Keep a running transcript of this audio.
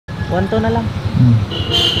1-2 na lang.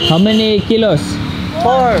 How many kilos?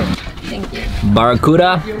 4. Thank you.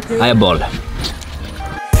 Barracuda eyeball.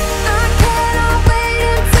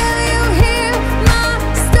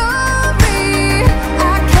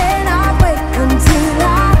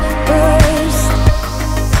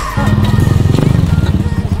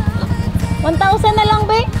 Na lang,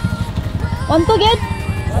 be. 1-2 get?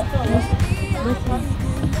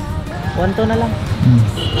 1-2 na lang.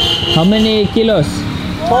 How many kilos?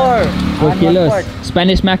 4. 4 kilos.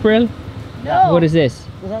 Spanish mackerel? No. What is this?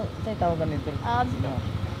 Sa'yo tawag ganito.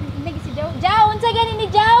 Hindi si Jow. Jow, unsa gani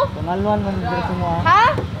ni Jow? Tunalwan man dito mo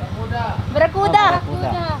ha. Ha? Barracuda.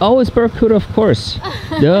 Oh, it's barracuda, of course.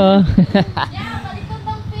 Duh.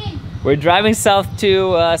 We're driving south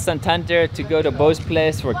to Santander to go to Bo's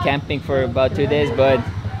place. We're camping for about 2 days, but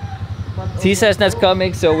Tisa's not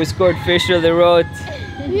coming, so we scored fish on the road.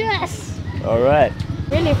 Yes. All right.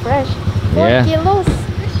 Really fresh. 4 kilos.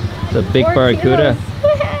 It's a big 4 barracuda. kilos.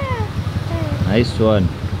 Nice one.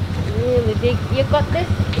 Really big. You got this?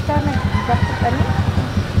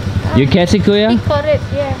 You catch it, Kuya? He caught it,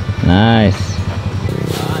 yeah. Nice.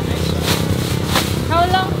 How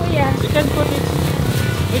long, Kuya? You can put it.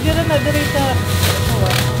 Pwede rin na diri sa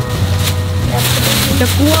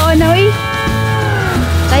Nakuha ko na, uy.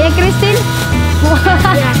 Kaya, Christine?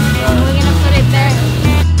 Yeah. We're gonna put it there.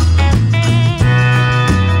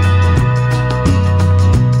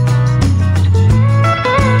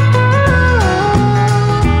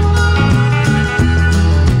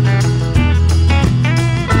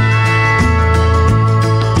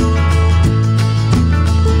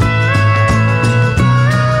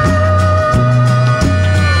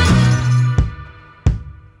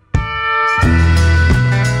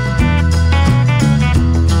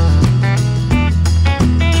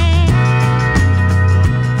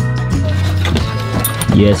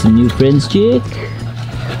 Yeah, some new friends, chick.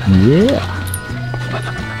 Yeah.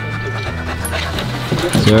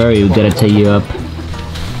 Sorry, we gotta tie you up.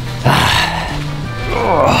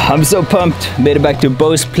 I'm so pumped. Made it back to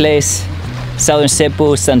Bo's place. Southern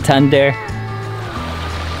Cebu, Santander.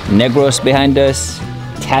 Negros behind us.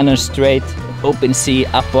 Tanner Strait, Open Sea,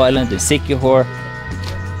 Apo Island, and Sikihor.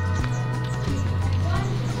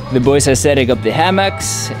 The boys are setting up the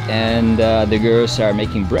hammocks, and the girls are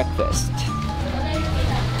making breakfast.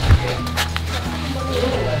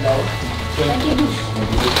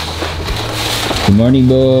 Good morning,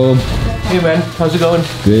 Bo. Hey man, how's it going?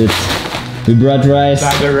 Good. We brought rice.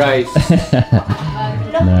 Bag of rice.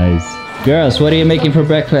 Nice. Girls, what are you making for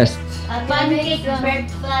breakfast? Pancakes and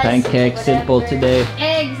breakfast. Pancakes, simple today.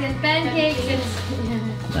 Eggs and pancakes.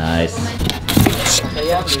 Nice.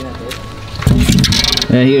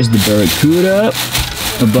 And here's the barracuda.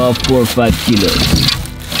 About 4 or 5 kilos.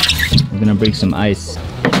 I'm gonna bring some ice.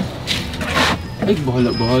 Ay, bahala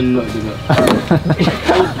dila.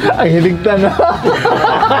 Ang hiligtan na.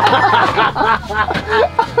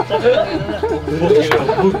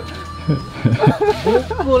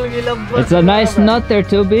 It's a nice knot there,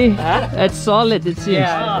 Toby. That's solid, it seems.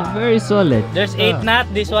 Yeah. Very solid. There's 8 knot,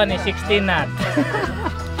 this one is 16 knot.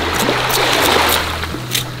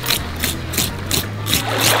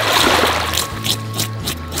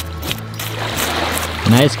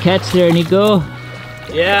 Nice catch there, Nico.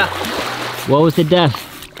 Yeah. What was the death?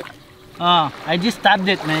 Oh, I just stabbed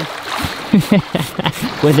it, man.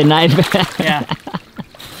 With a knife? Yeah.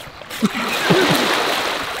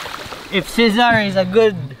 If Cesar is a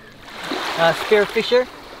good spear fisher,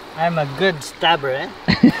 I'm a good stabber, eh?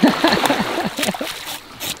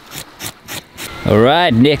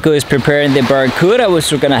 Alright, Nico is preparing the barracuda,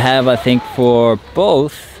 which we're gonna have, I think, for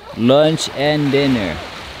both lunch and dinner.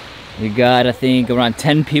 We got, I think, around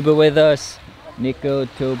 10 people with us. Nico,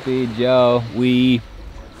 Toby, Joe, we,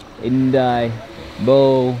 Inday,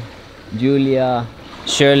 Bo, Julia,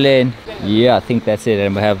 Sherlyn. Yeah, I think that's it.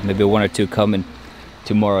 And we have maybe 1 or 2 coming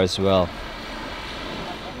tomorrow as well.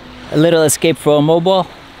 A little escape from mobile.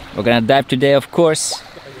 We're gonna dive today, of course,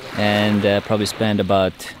 and probably spend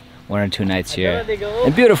about 1 or 2 nights here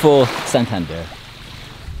in beautiful Santander.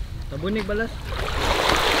 Tabunig balas.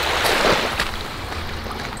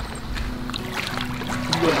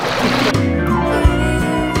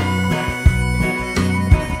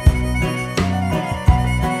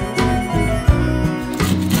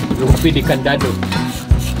 Lupi di kandado.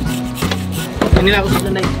 Kanina ako sa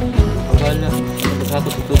nanay. Bahala. Tapos ako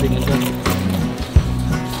tutubig lang doon.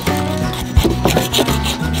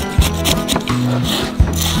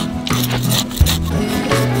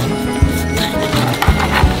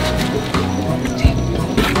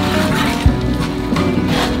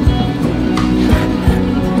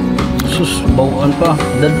 Sus, bawaan pa.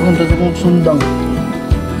 Dadong sundang.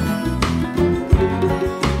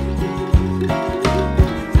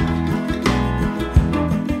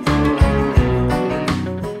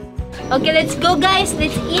 Okay, let's go, guys.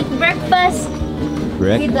 Let's eat breakfast.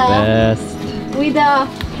 Breakfast. With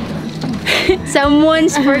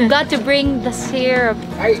someone's forgot to bring the syrup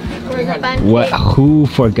for the pancake. What? Who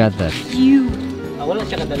forgot that? You. Wala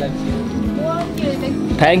siya kadalag.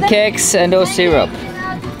 Pancakes and no syrup.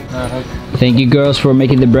 Thank you girls for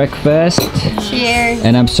making the breakfast. Cheers.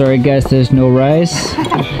 And I'm sorry guys, there's no rice.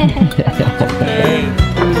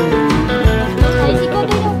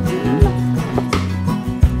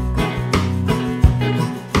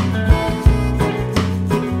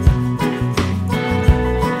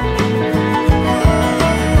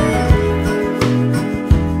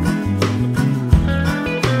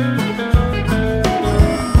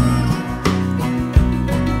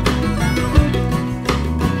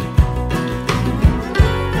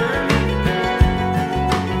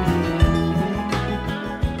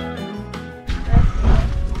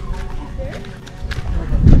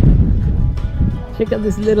 Check out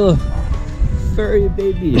this little furry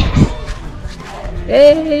baby.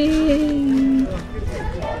 Hey!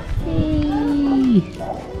 Hey!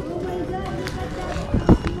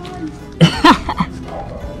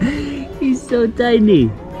 He's so tiny.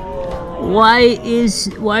 Why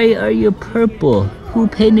are you purple? Who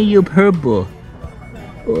painted you purple?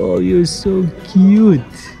 Oh, you're so cute.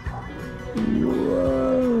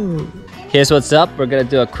 Whoa. Here's what's up. We're gonna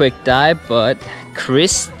do a quick dive, but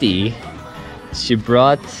Christy, she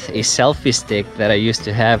brought a selfie stick that I used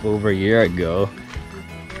to have over a year ago.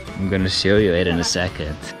 I'm gonna show you it in a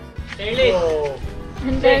second.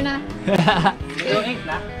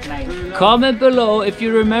 Comment below if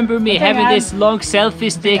you remember me having this long selfie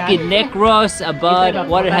stick in Necros about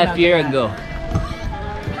 1.5 years ago.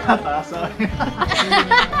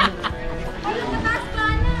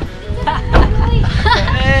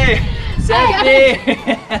 Hey! Selfie!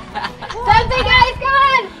 Selfie, guys, come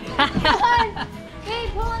on! Come on! Wait,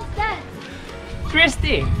 who wants that?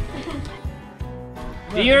 Christy!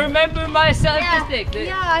 Do you remember my selfie stick?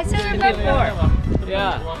 Yeah, I still remember.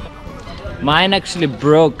 Yeah. Mine actually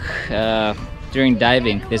broke during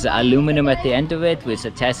diving. There's aluminum at the end of it which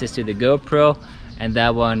attaches to the GoPro, and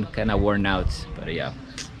that one kind of worn out. But yeah.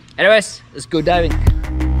 Anyways, let's go diving.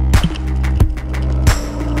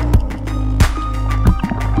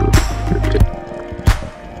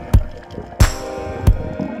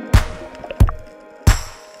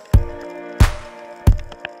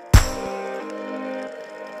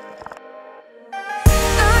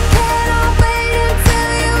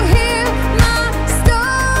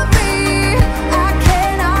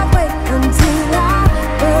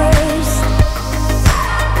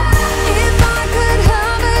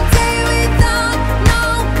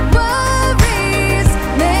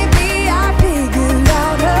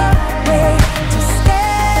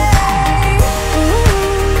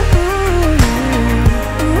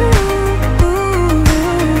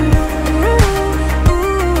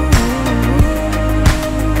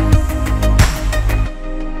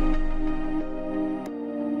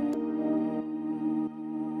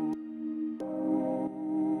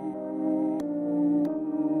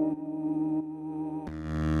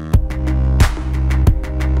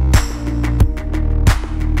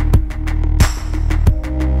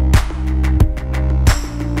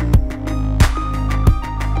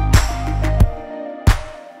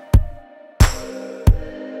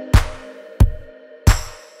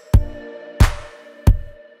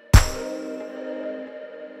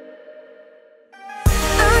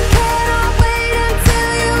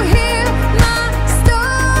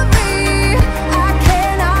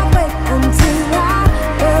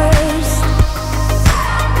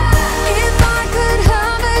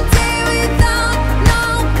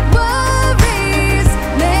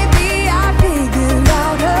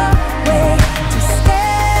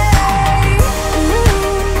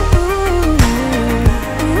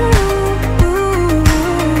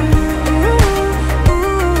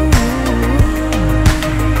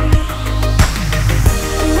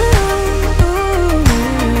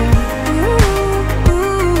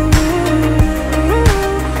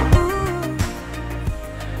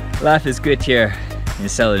 Life is good here in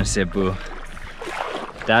southern Cebu.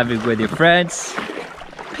 Diving with your friends,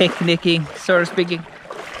 picnicking, sort of speaking.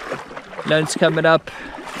 Lunch coming up,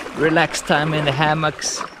 relax time in the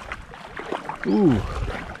hammocks. Ooh,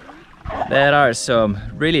 there are some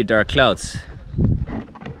really dark clouds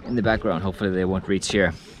in the background. Hopefully they won't reach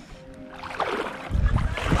here.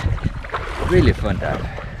 Really fun dive.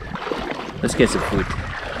 Let's get some food.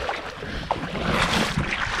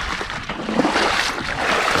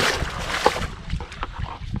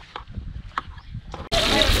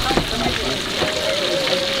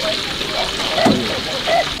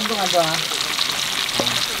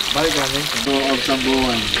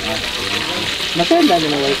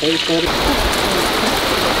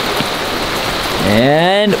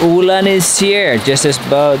 And ulan is here. Just as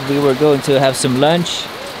about we were going to have some lunch,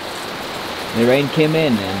 the rain came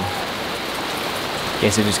in, and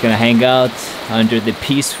guess we're just gonna hang out under the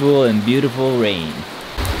peaceful and beautiful rain.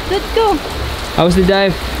 Let's go. How was the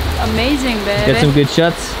dive? Amazing, baby. Got some good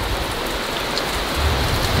shots.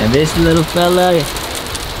 And this little fella,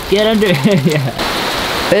 get under. Yeah.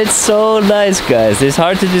 It's so nice, guys. It's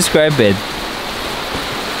hard to describe it.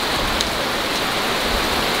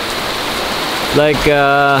 Like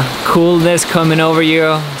coolness coming over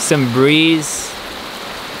you, some breeze,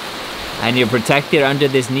 and you're protected under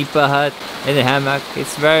this Nipa hut in the hammock.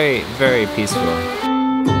 It's very, very peaceful.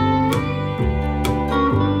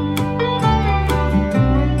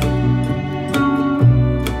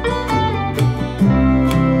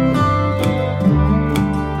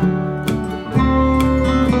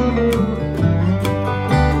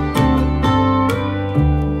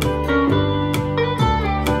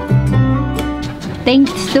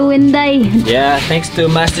 Thanks to Inday. Yeah, thanks to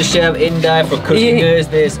Master Chef Inday for cooking us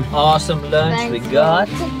this awesome lunch. Thanks We got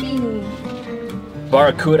for cooking.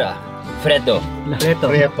 barracuda, Fredo,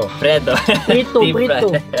 Frito. deep Frito.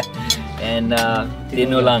 fried. And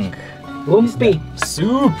dinulang, Rumpi.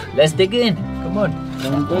 soup. Let's dig in. Come on.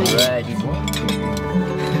 Alright.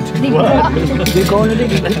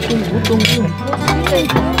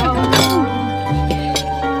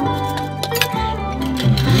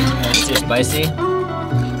 Is it spicy?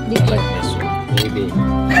 Like this one. Maybe.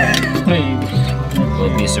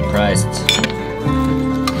 We'll be surprised.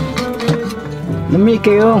 Lami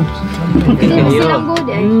kayo. Silang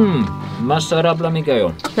good eh. Masarap lami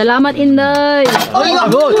kayo. Salamat, Inday.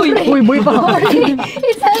 Uy, boy pa.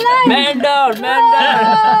 It's alive. Man down, man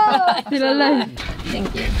down. Still alive.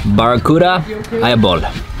 Thank you. Barracuda, eyeball.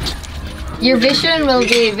 Your vision will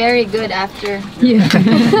be very good after. Yeah.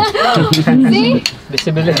 See?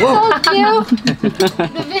 Visibility. So cute.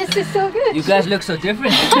 The vis is so good. You guys look so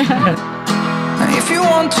different. If you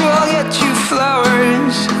want to, I'll get you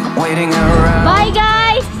flowers waiting around. Bye,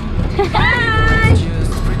 guys. Bye.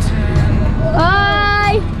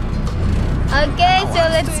 Bye. Okay, so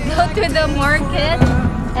let's go to the market.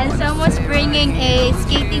 And someone's bringing a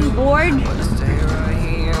skating board. Stay right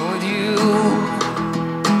here with you.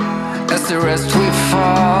 As the rest we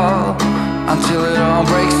fall until it all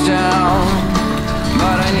breaks down.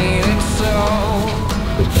 But I need it so.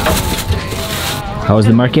 How was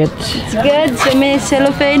the market? It's good. So many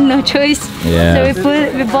cellophane, no choice. Yeah. So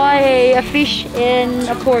we buy a fish and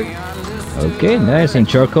a pork. Okay, nice. And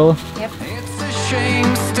charcoal. It's a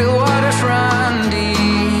shame, still waters run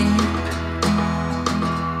deep.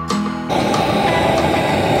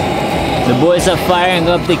 The boys are firing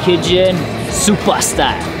up the kitchen. Super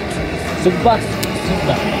style. Super.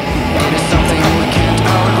 It's something we can't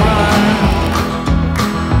outrun.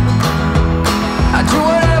 I do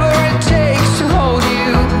whatever it takes to hold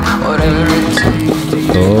you. Whatever it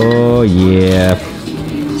takes. Oh yeah.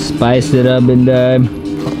 Spice it up in there.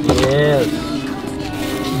 Yes.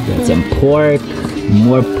 Got some pork.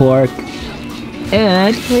 More pork.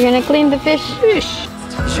 And We're gonna clean the fish.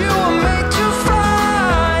 You were made to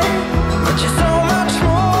fly, but you're so much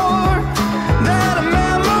more than a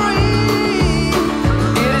memory.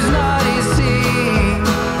 It is not easy.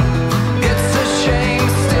 It's a shame,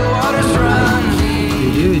 still waters run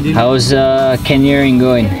deep. how's canyoning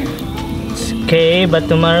going? Okay, but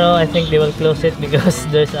tomorrow I think they will close it because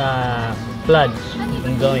there's a flood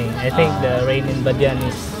ongoing. I think the rain in Badian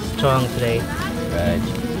is strong today. Right.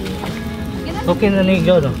 Okay na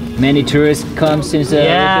go, no? Many tourists come since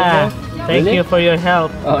Yeah. Thank Really? you for your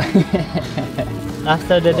help. Oh.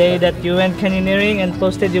 After the day that you went canyoneering and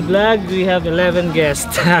posted your vlog, we have 11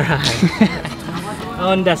 guests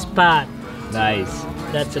on the spot. Nice.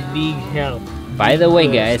 That's a big help. By the way,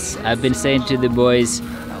 guys, I've been saying to the boys,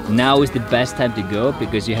 now is the best time to go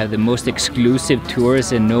because you have the most exclusive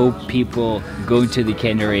tours and no people going to the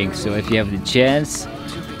canyoning. So if you have the chance,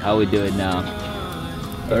 I would do it now.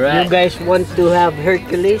 You Alright. guys want to have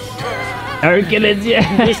Hercules? Hercules, yeah.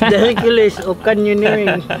 It's the Hercules of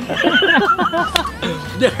canyoneering.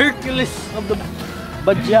 The Hercules of the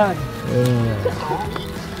Badian.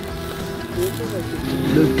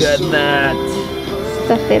 Look at that.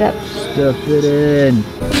 Stuff it up. Stuff it in.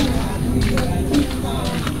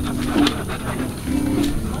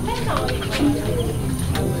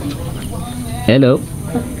 Hello.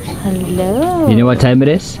 Hello. You know what time it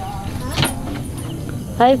is?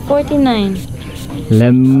 5:49.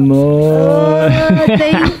 Lemon. Oh,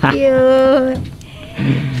 thank you.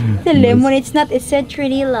 The lemon, it's not, it's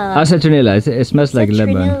citronella. Oh, citronella. It smells like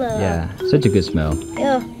lemon. Citronella. Yeah, such a good smell.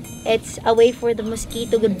 Ew. It's a way for the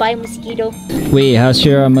mosquito. Goodbye, mosquito. Wait, how's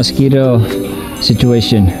your mosquito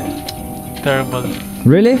situation? Terrible.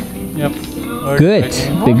 Really? Yep. Good,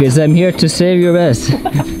 because I'm here to save your ass.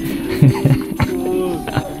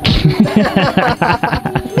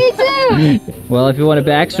 Me too! Well, if you want to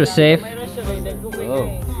be extra safe,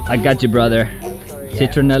 I got you, brother.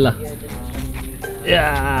 Citronella.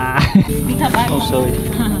 Yeah. Oh, sorry.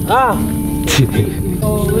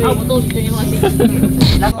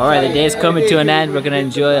 Alright, the day is coming to an end. We're gonna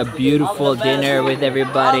enjoy a beautiful dinner with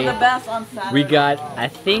everybody. We got, I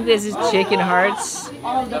think this is chicken hearts,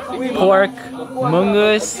 pork,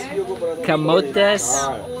 mungus, camotes,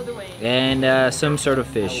 and some sort of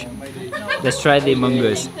fish. Let's try the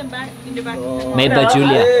mungus. Made by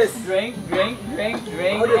Julia. Drink.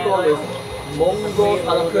 What do you call this? Mongos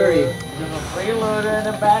a la curry.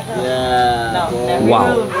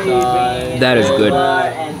 Wow, that is good.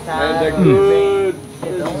 And